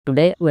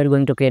Today we are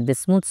going to create this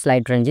smooth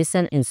slide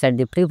transition inside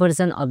the free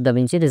version of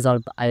DaVinci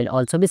Resolve. I will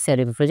also be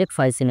sharing project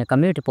files in a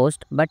community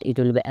post, but it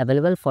will be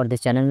available for the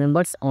channel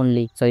members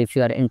only. So if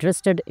you are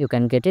interested, you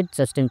can get it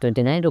just in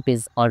 29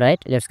 rupees.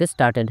 Alright, let's get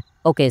started.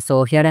 Okay,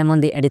 so here I am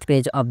on the edit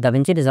page of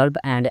DaVinci Resolve,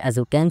 and as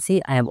you can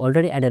see, I have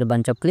already added a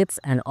bunch of clips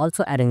and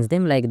also arranged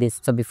them like this.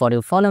 So before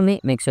you follow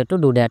me, make sure to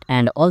do that.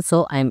 And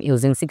also I am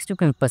using 60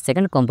 frames per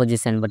second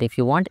composition, but if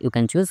you want, you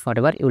can choose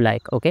whatever you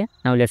like. Okay,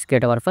 now let's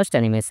create our first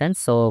animation.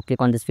 So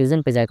click on this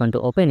fusion page icon to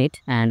open it,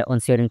 and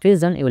once you're in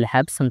fusion, you will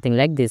have something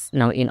like this.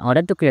 Now in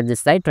order to create this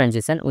slide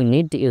transition, we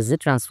need to use the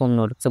transform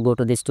node. So go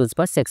to this tools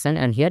bar section,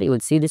 and here you will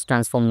see this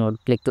transform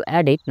node. Click to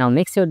add it. Now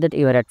make sure that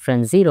you are at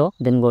frame 0,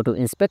 then go to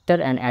inspector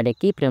and add a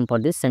keyframe for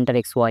this center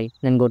XY.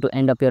 Then go to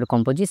end of your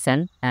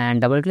composition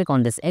and double click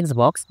on this X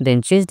box,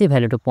 then change the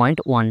value to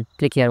 0.1.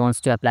 Click here once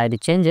to apply the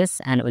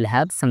changes, and we'll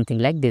have something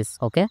like this.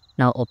 Okay,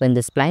 now open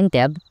the spline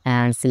tab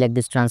and select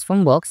this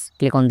transform box.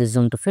 Click on the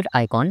zoom to fit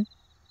icon.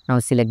 Now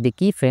select the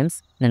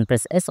keyframes, then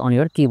press S on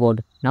your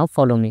keyboard. Now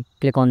follow me.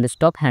 Click on this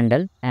top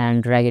handle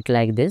and drag it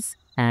like this,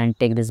 and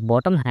take this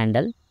bottom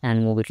handle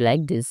and move it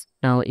like this.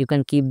 Now you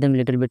can keep them a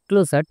little bit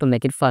closer to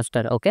make it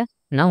faster. Okay,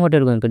 now what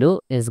you're going to do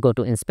is go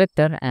to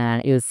inspector,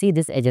 and you'll see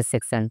this edges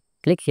section.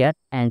 Click here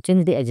and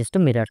change the edges to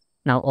mirror.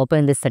 Now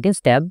open this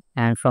settings tab,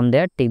 and from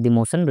there take the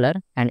motion blur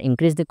and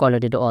increase the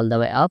quality to all the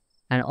way up,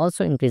 and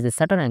also increase the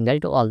shutter angle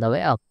to all the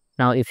way up.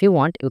 Now if you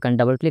want, you can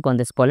double click on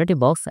this quality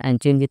box and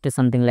change it to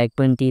something like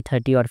 20,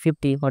 30 or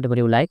 50, whatever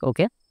you like.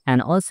 Okay,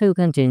 and also you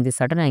can change the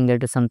shutter angle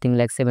to something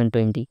like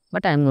 720,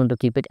 but I'm going to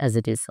keep it as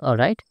it is.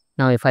 Alright,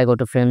 now if I go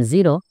to frame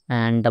 0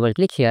 and double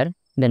click here,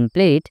 then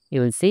play it,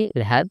 you will see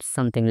you'll have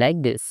something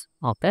like this.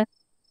 Okay,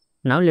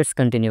 now let's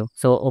continue.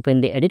 So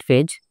open the edit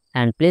page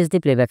and place the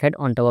playback head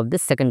on top of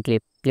this second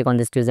clip. Click on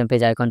this fusion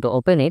page icon to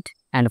open it,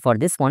 and for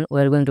this one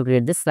we are going to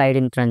create this slide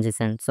in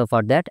transition. So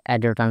for that,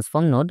 add your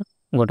transform node,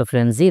 go to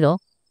frame 0.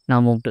 Now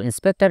move to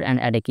inspector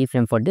and add a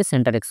keyframe for this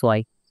center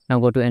XY. Now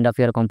go to end of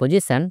your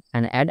composition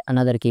and add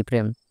another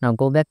keyframe. Now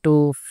go back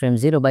to frame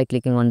 0 by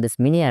clicking on this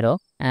mini arrow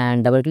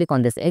and double click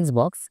on this X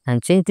box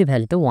and change the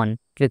value to 1.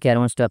 Click here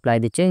once to apply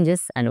the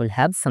changes, and we'll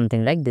have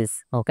something like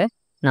this. Okay,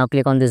 now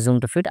click on the zoom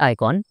to fit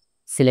icon,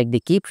 select the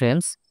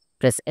keyframes,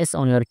 press S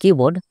on your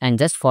keyboard and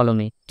just follow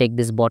me. Take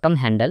this bottom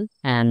handle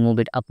and move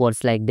it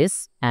upwards like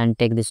this, and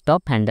take this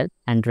top handle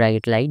and drag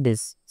it like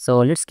this. So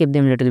let's keep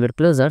them a little bit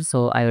closer.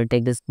 So I will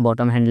take this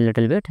bottom handle a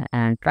little bit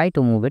and try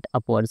to move it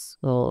upwards.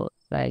 So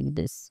like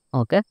this.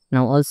 Okay,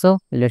 now also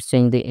let's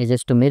change the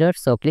edges to mirror.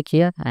 So click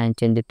here and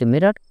change it to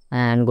mirror,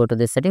 and go to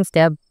the settings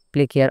tab.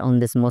 Click here on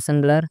this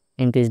motion blur,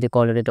 increase the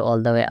quality to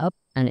all the way up,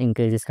 and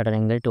increase the shutter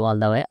angle to all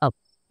the way up.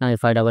 Now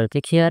if I double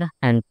click here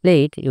and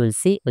play it, you will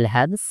see we'll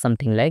have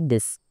something like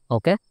this.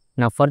 Okay,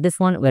 now for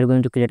this one we are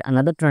going to create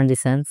another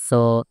transition.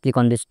 So click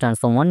on this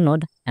transform 1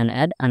 node and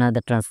add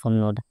another transform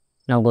node.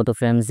 Now go to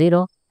frame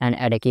 0 and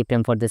add a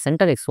keyframe for the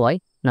center XY.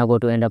 Now go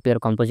to end of your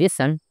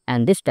composition,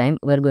 and this time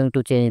we are going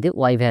to change the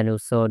Y value.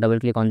 So double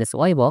click on this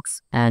Y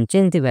box and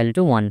change the value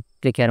to 1.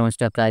 Click here once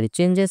to apply the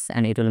changes,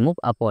 and it will move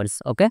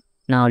upwards. Okay,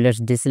 now let's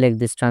deselect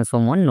this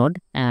transform 1 node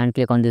and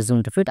click on the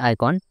zoom to fit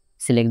icon.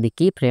 Select the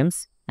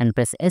keyframes and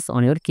press S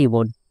on your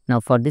keyboard. Now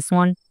for this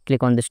one,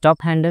 click on the top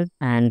handle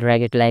and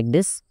drag it like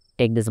this.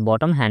 Take this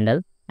bottom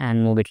handle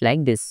and move it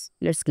like this.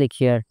 Let's click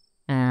here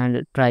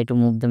and try to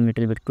move them a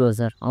little bit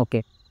closer.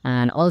 Okay,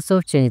 and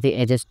also change the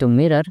edges to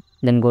mirror.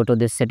 Then go to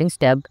this settings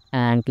tab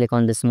and click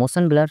on this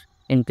motion blur.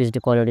 Increase the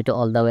quality to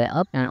all the way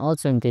up, and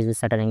also increase the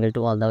shutter angle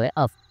to all the way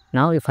up.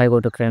 Now if I go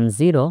to frame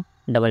 0,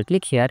 double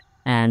click here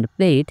and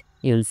play it,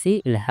 you'll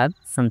see you'll have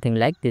something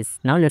like this.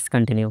 Now let's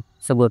continue.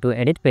 So go to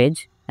edit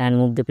page and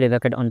move the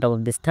playback head on top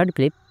of this third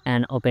clip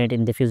and open it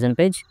in the fusion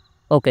page.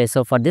 Okay,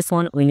 so for this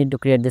one we need to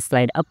create this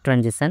slide up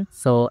transition.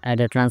 So add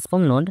a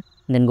transform node,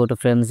 then go to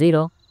frame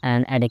 0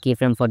 and add a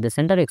keyframe for the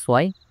center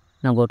XY.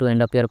 Now go to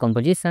end of your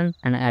composition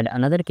and add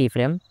another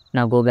keyframe.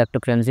 Now go back to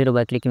frame 0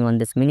 by clicking on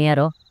this mini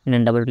arrow, and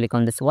then double click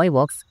on this Y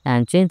box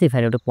and change the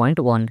value to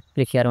 0.1.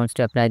 Click here once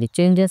to apply the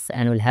changes,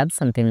 and we'll have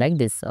something like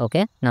this.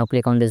 Okay, now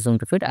click on the zoom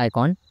to fit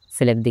icon,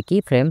 select the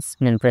keyframes,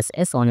 then press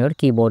S on your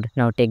keyboard.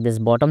 Now take this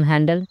bottom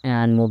handle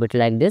and move it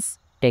like this.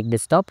 Take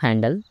this top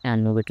handle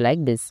and move it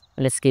like this.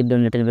 Let's keep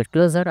them a little bit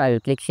closer. I will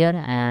click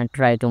here and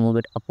try to move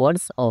it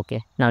upwards.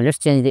 Okay, now let's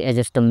change the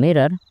edges to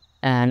mirror,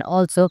 and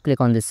also click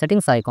on the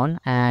settings icon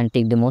and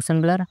take the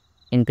motion blur,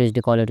 increase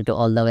the quality to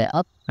all the way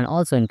up, and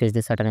also increase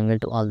the shutter angle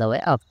to all the way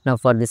up. Now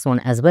for this one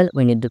as well,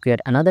 we need to create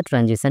another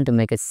transition to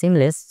make it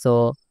seamless.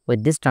 So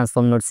with this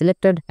transform node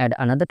selected, add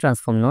another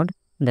transform node,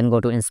 then go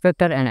to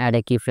inspector and add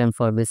a keyframe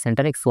for this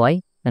center XY.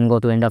 Then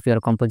go to end of your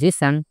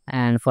composition,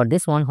 and for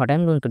this one what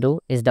I'm going to do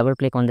is double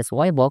click on this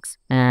Y box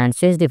and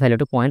change the value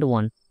to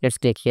 0.1. Let's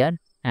click here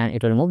and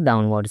it will move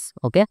downwards.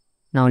 Okay,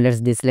 now let's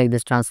deselect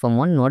this transform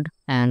 1 node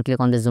and click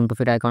on the zoom to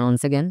fit icon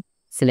once again.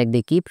 Select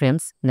the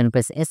keyframes, then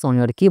press S on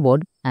your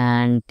keyboard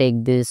and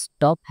take this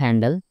top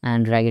handle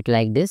and drag it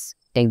like this.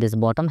 Take this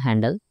bottom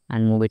handle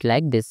and move it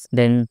like this.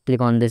 Then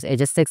click on this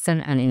edges section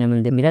and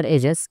enable the mirror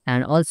edges,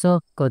 and also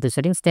go to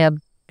settings tab.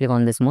 click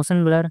on this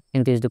motion blur,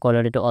 increase the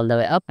quality to all the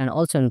way up and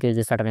also increase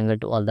the shutter angle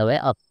to all the way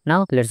up.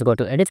 Now let's go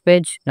to edit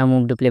page. Now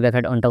move the playback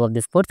head on top of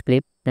this fourth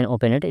clip, then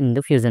open it in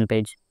the fusion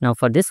page. Now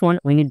for this one,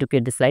 we need to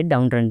create the slight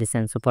down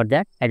transition. So for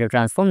that, add a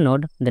transform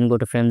node, then go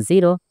to frame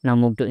 0. Now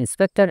move to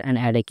inspector and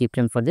add a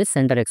keyframe for this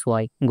center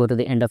XY. Go to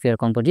the end of your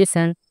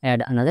composition,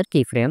 add another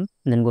keyframe,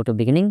 then go to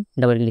beginning,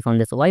 double click on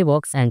this Y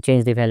box and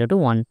change the value to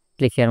 1.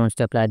 Click here once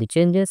to apply the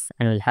changes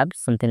and we'll have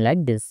something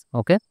like this.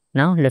 Okay.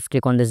 Now let's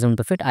click on the zoom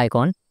to fit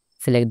icon,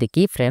 select the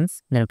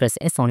keyframes, then press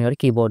S on your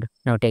keyboard.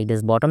 Now take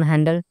this bottom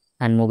handle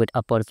and move it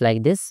upwards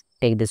like this.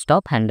 Take this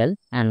top handle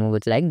and move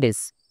it like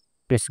this.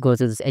 Let's go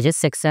to this edges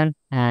section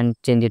and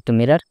change it to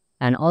mirror.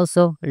 And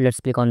also let's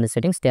click on the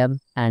settings tab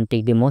and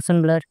take the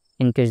motion blur,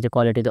 increase the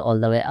quality to all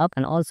the way up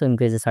and also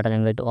increase the shutter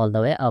angle to all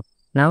the way up.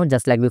 Now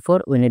just like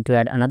before, we need to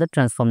add another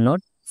transform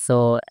node.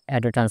 So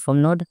add a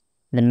transform node,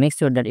 then make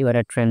sure that you are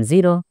at frame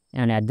 0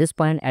 and at this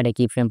point add a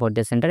keyframe for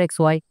the center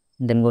XY.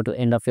 Then go to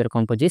end of your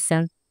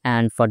composition,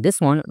 and for this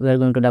one we are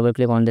going to double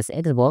click on this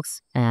X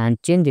box and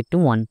change it to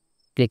 1.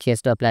 Click here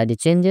to apply the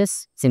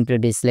changes. Simply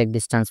deselect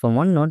this transform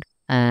 1 node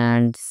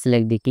and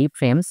select the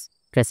keyframes.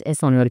 Press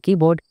S on your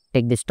keyboard,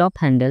 take this top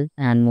handle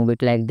and move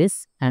it like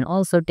this, and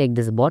also take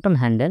this bottom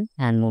handle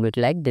and move it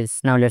like this.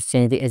 Now let's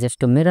change the edges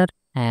to mirror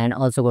and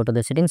also go to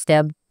the settings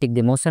tab, take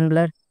the motion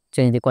blur,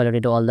 change the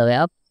quality to all the way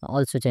up,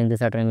 also change the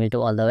shutter angle to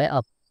all the way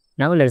up.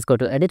 Now let's go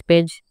to edit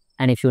page.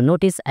 And if you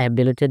notice, I have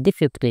deleted the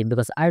fifth clip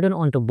because I don't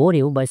want to bore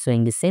you by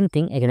showing the same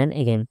thing again and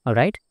again.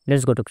 Alright,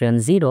 let's go to frame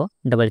 0,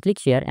 double click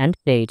here and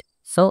play it.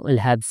 So we'll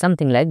have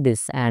something like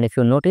this, and if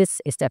you notice,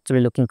 it's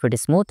actually looking pretty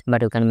smooth,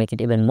 but you can make it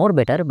even more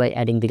better by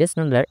adding the rest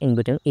blur in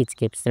between each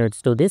clip. So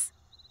let's do this.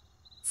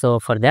 So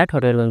for that,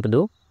 what we're going to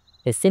do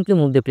is simply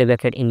move the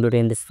playback head in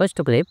between this first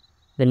clip,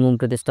 then move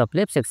to this top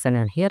left section,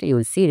 and here you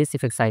will see this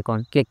effects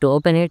icon. Click to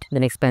open it,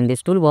 then expand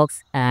this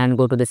toolbox and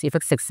go to this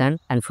effects section,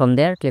 and from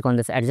there click on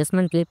this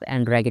adjustment clip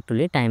and drag it to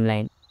the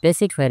timeline.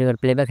 Place it where your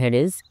playback head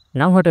is.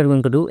 Now what we're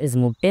going to do is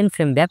move 10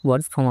 frames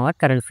backwards from our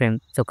current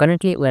frame. So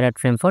currently we're at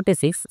frame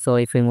 46, so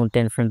if we move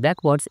 10 frames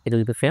backwards, it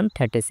will be frame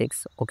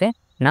 36. Okay.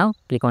 Now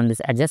click on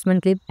this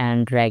adjustment clip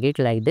and drag it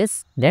like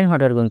this. Then what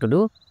we're going to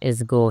do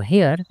is go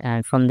here,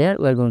 and from there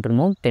we're going to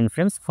move 10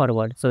 frames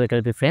forward. So it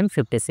will be frame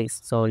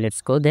 56. So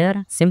let's go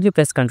there. Simply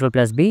press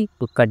Ctrl+B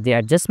to cut the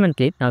adjustment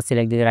clip. Now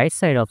select the right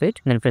side of it,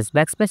 then press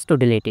backspace to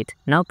delete it.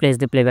 Now place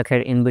the playback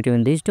head in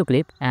between these two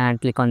clips and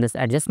click on this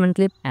adjustment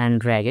clip and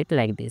drag it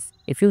like this.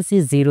 If you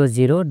see 0,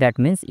 0, that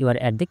means you are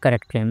at the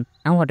correct frame.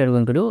 Now what we're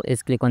going to do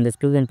is click on this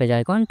fusion page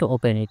icon to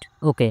open it.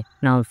 Okay.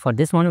 Now for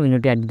this one we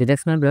need to add the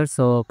directional blur.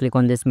 So click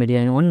on this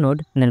median on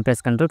node, then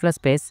press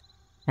Ctrl+space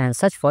and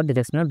search for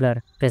directional blur.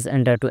 Press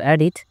enter to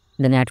add it.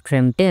 Then at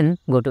frame 10,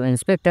 go to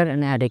inspector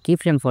and add a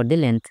keyframe for the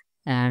length.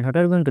 And what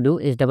we're going to do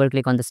is double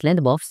click on this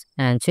length box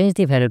and change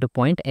the value to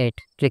 0.8.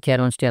 Click here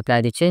once to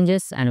apply the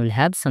changes and we'll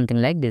have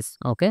something like this.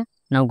 Okay.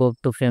 Now go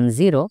to frame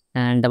 0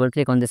 and double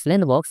click on this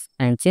length box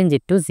and change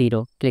it to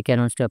 0. Click here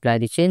once to apply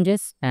the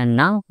changes, and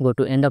now go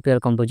to end of your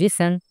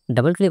composition,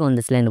 double click on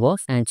this length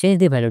box and change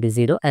the value to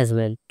 0 as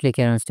well. Click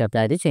here once to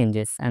apply the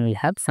changes and we'll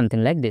have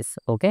something like this.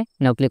 Okay.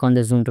 Now click on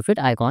the zoom to fit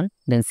icon,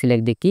 then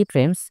select the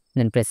keyframes,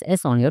 then press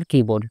S on your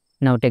keyboard.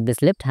 Now take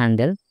this left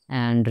handle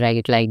and drag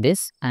it like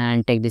this,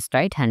 and take this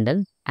right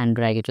handle and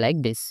drag it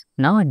like this.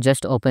 Now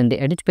just open the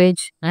edit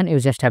page and you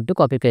just have to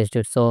copy paste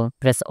it. So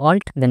press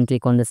Alt, then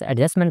click on this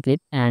adjustment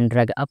clip and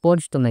drag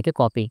upwards to make a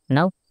copy.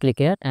 Now click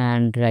here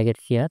and drag it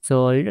here.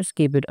 So let's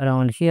keep it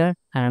around here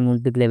and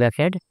move the playback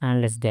head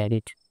and let's drag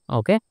it.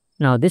 Okay.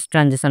 Now this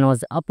transition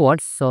was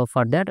upwards, so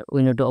for that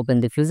we need to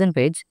open the fusion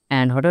page,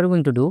 and what we're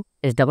going to do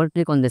is double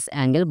click on this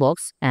angle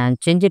box and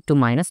change it to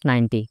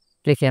 -90.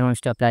 Click here once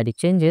to apply the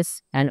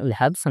changes and we'll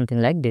have something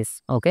like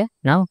this. Okay.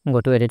 Now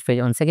go to edit page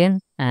once again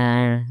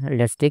and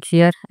let's click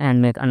here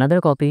and make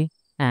another copy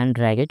and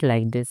drag it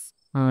like this.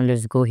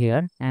 Let's go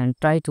here and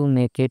try to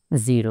make it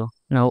 0.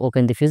 Now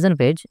open the fusion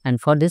page,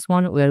 and for this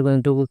one we are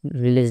going to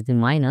release the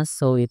minus,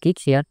 so you click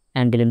here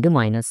and delete the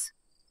minus.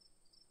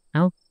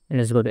 Now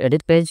let's go to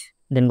edit page,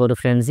 then go to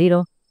frame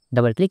 0,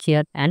 double click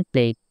here and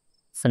play it.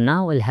 So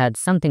now we'll have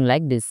something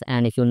like this,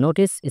 and if you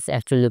notice, it's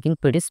actually looking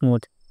pretty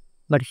smooth.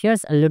 But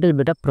here's a little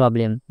bit of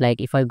problem.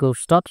 Like if I go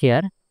stop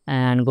here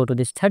and go to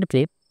this third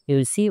clip, you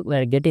will see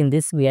we're getting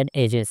this weird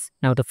edges.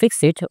 Now to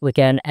fix it, we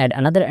can add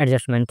another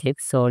adjustment clip.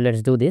 So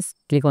let's do this.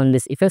 Click on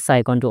this effects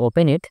icon to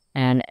open it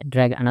and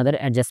drag another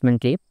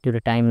adjustment clip to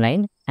the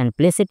timeline and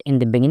place it in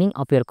the beginning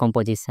of your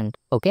composition.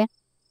 Okay.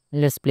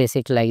 Let's place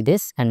it like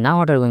this, and now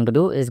what we're going to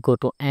do is go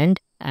to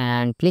end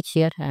and click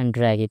here and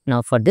drag it.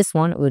 Now for this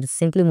one, we'll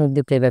simply move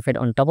the playback head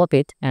on top of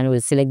it and we'll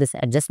select this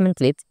adjustment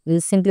clip.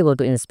 We'll simply go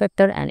to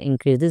inspector and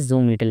increase the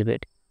zoom a little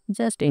bit.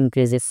 Just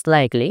increase it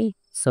slightly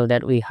so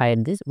that we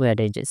hide these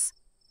weird edges.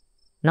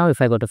 Now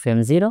if I go to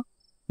frame 0,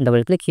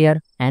 double click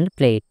here and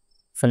play it.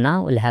 So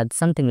now we'll have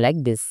something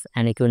like this,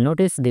 and if you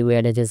notice, the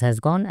weird edges has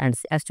gone and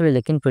it's actually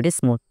looking pretty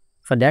smooth.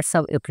 So that's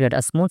how you create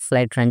a smooth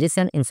slide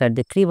transition inside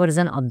the free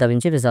version of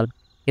DaVinci Resolve.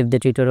 If the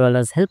tutorial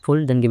was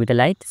helpful, then give it a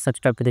like,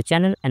 subscribe to the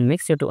channel and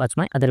make sure to watch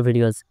my other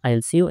videos.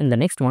 I'll see you in the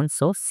next one,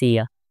 so see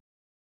ya.